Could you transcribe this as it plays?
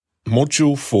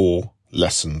Module 4,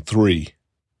 Lesson 3,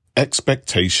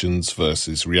 Expectations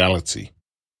versus Reality.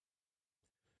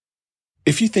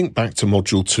 If you think back to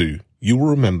Module 2, you will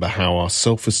remember how our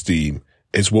self-esteem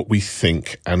is what we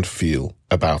think and feel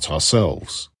about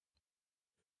ourselves.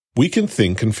 We can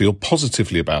think and feel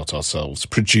positively about ourselves,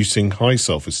 producing high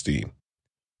self-esteem,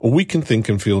 or we can think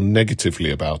and feel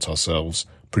negatively about ourselves,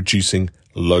 producing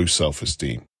low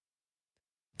self-esteem.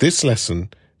 This lesson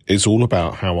is all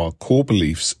about how our core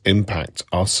beliefs impact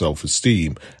our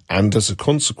self-esteem and, as a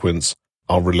consequence,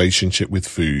 our relationship with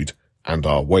food and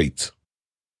our weight.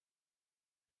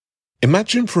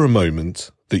 Imagine for a moment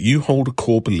that you hold a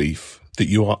core belief that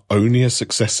you are only a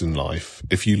success in life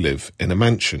if you live in a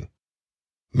mansion.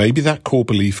 Maybe that core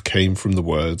belief came from the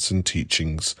words and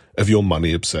teachings of your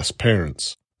money-obsessed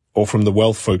parents, or from the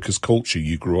wealth-focused culture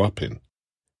you grew up in.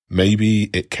 Maybe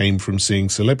it came from seeing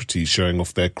celebrities showing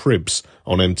off their cribs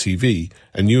on MTV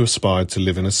and you aspired to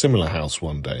live in a similar house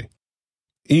one day.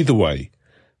 Either way,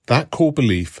 that core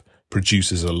belief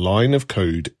produces a line of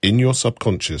code in your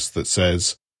subconscious that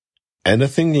says,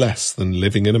 anything less than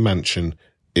living in a mansion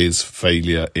is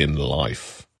failure in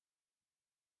life.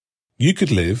 You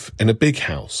could live in a big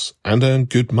house and earn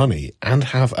good money and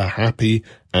have a happy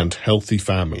and healthy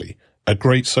family, a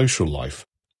great social life,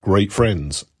 great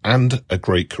friends, and a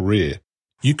great career.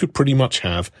 You could pretty much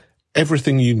have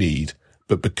everything you need,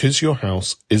 but because your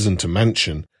house isn't a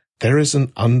mansion, there is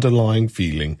an underlying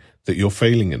feeling that you're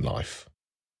failing in life.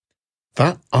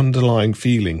 That underlying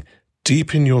feeling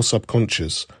deep in your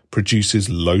subconscious produces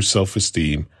low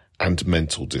self-esteem and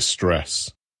mental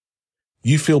distress.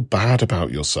 You feel bad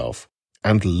about yourself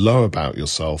and low about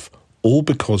yourself, all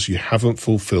because you haven't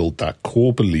fulfilled that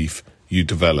core belief you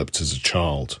developed as a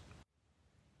child.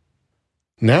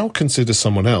 Now consider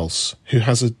someone else who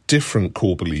has a different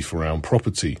core belief around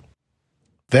property.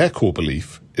 Their core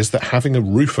belief is that having a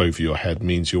roof over your head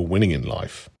means you're winning in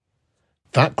life.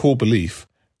 That core belief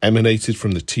emanated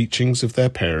from the teachings of their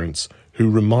parents,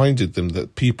 who reminded them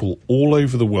that people all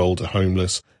over the world are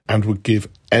homeless and would give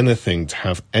anything to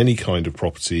have any kind of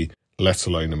property, let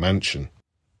alone a mansion.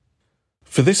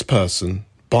 For this person,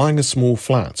 buying a small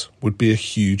flat would be a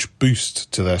huge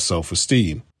boost to their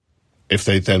self-esteem. If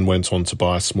they then went on to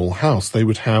buy a small house, they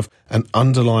would have an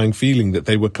underlying feeling that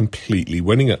they were completely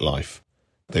winning at life.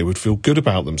 They would feel good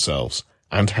about themselves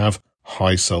and have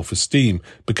high self-esteem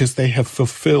because they have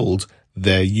fulfilled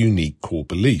their unique core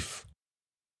belief.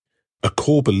 A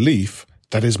core belief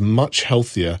that is much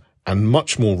healthier and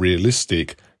much more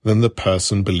realistic than the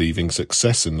person believing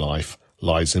success in life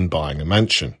lies in buying a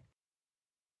mansion.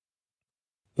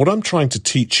 What I'm trying to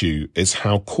teach you is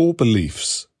how core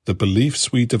beliefs, the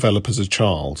beliefs we develop as a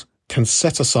child, can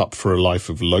set us up for a life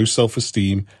of low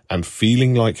self-esteem and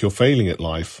feeling like you're failing at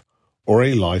life, or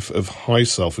a life of high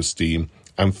self-esteem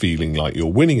and feeling like you're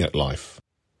winning at life.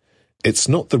 It's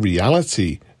not the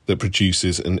reality that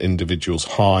produces an individual's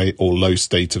high or low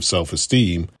state of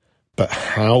self-esteem, but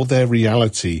how their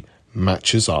reality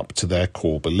matches up to their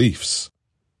core beliefs.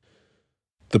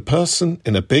 The person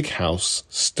in a big house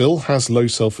still has low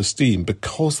self-esteem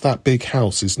because that big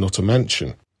house is not a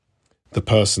mansion. The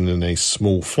person in a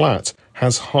small flat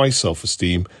has high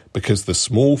self-esteem because the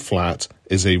small flat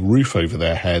is a roof over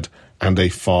their head and a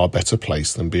far better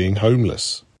place than being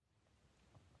homeless.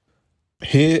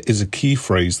 Here is a key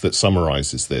phrase that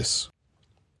summarizes this.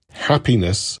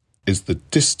 Happiness is the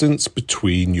distance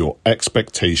between your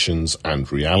expectations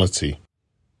and reality.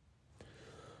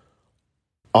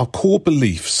 Our core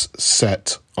beliefs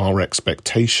set our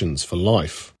expectations for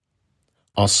life.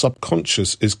 Our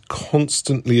subconscious is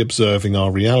constantly observing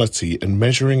our reality and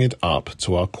measuring it up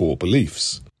to our core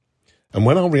beliefs. And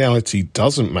when our reality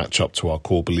doesn't match up to our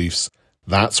core beliefs,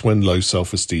 that's when low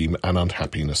self-esteem and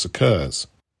unhappiness occurs.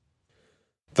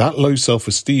 That low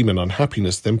self-esteem and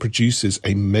unhappiness then produces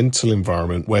a mental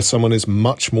environment where someone is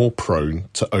much more prone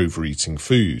to overeating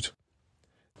food.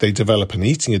 They develop an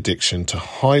eating addiction to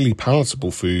highly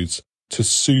palatable foods to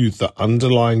soothe the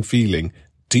underlying feeling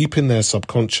deep in their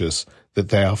subconscious that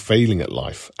they are failing at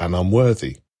life and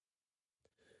unworthy.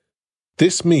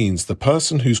 This means the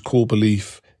person whose core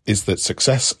belief is that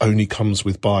success only comes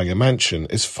with buying a mansion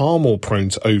is far more prone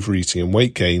to overeating and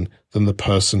weight gain than the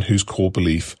person whose core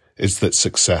belief is that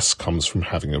success comes from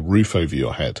having a roof over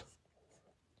your head.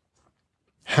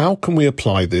 How can we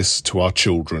apply this to our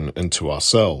children and to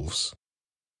ourselves?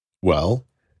 Well,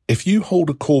 if you hold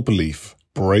a core belief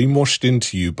brainwashed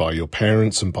into you by your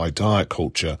parents and by diet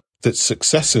culture that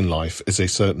success in life is a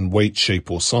certain weight, shape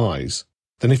or size,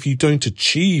 then if you don't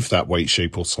achieve that weight,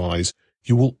 shape or size,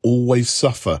 you will always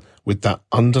suffer with that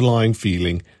underlying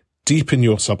feeling deep in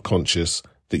your subconscious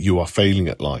that you are failing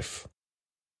at life.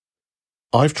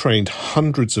 I've trained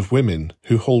hundreds of women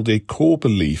who hold a core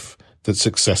belief that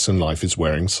success in life is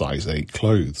wearing size 8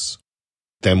 clothes.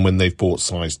 Then when they've bought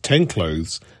size 10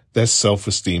 clothes, their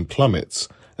self-esteem plummets,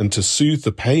 and to soothe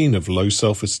the pain of low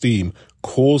self-esteem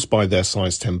caused by their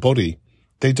size 10 body,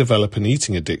 they develop an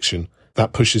eating addiction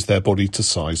that pushes their body to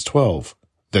size 12,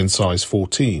 then size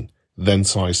 14, then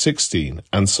size 16,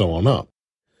 and so on up.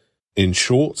 In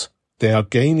short, they are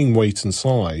gaining weight and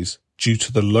size due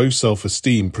to the low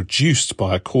self-esteem produced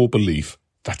by a core belief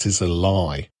that is a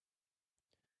lie.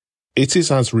 It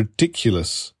is as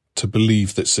ridiculous to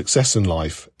believe that success in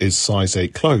life is size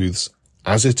 8 clothes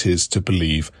as it is to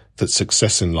believe that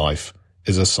success in life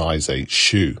is a size 8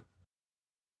 shoe.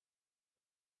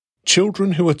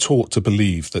 Children who are taught to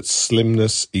believe that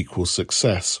slimness equals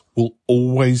success will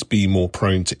always be more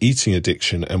prone to eating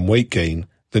addiction and weight gain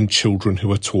than children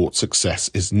who are taught success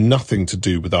is nothing to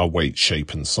do with our weight,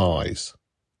 shape and size.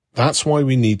 That's why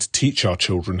we need to teach our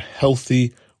children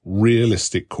healthy,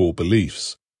 realistic core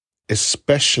beliefs,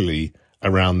 especially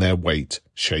around their weight,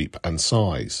 shape and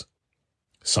size.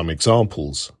 Some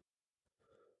examples.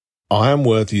 I am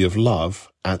worthy of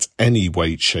love at any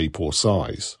weight, shape or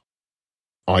size.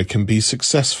 I can be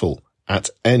successful at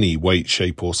any weight,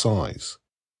 shape or size.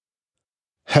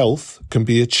 Health can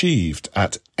be achieved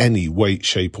at any weight,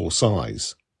 shape or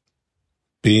size.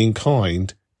 Being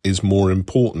kind is more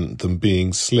important than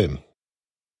being slim.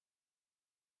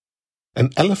 An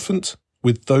elephant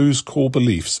with those core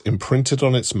beliefs imprinted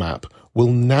on its map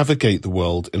will navigate the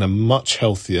world in a much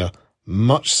healthier,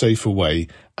 much safer way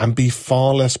and be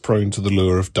far less prone to the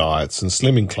lure of diets and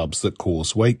slimming clubs that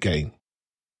cause weight gain.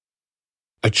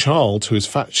 A child who is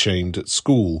fat-shamed at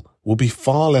school will be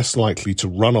far less likely to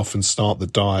run off and start the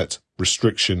diet,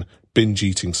 restriction,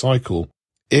 binge-eating cycle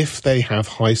if they have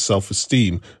high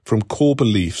self-esteem from core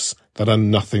beliefs that are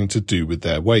nothing to do with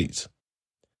their weight.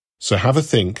 So have a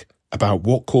think about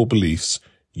what core beliefs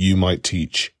you might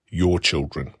teach your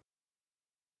children.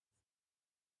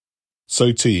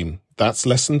 So team, that's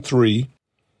lesson 3.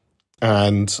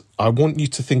 And I want you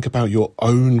to think about your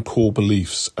own core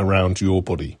beliefs around your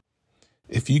body.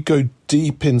 If you go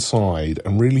deep inside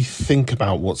and really think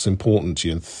about what's important to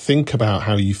you and think about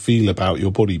how you feel about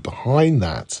your body, behind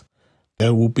that,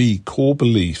 there will be core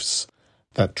beliefs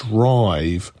that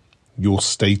drive your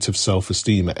state of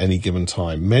self-esteem at any given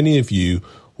time. Many of you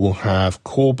will have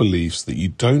core beliefs that you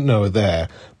don't know are there,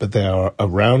 but they are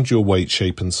around your weight,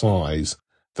 shape and size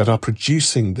that are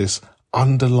producing this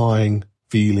underlying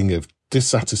feeling of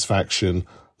dissatisfaction,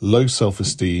 low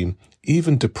self-esteem,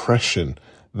 even depression,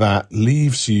 that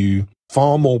leaves you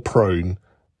far more prone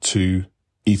to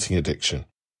eating addiction.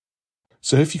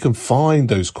 So if you can find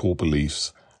those core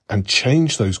beliefs and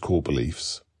change those core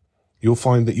beliefs, you'll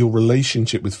find that your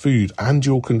relationship with food and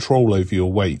your control over your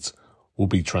weight will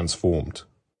be transformed.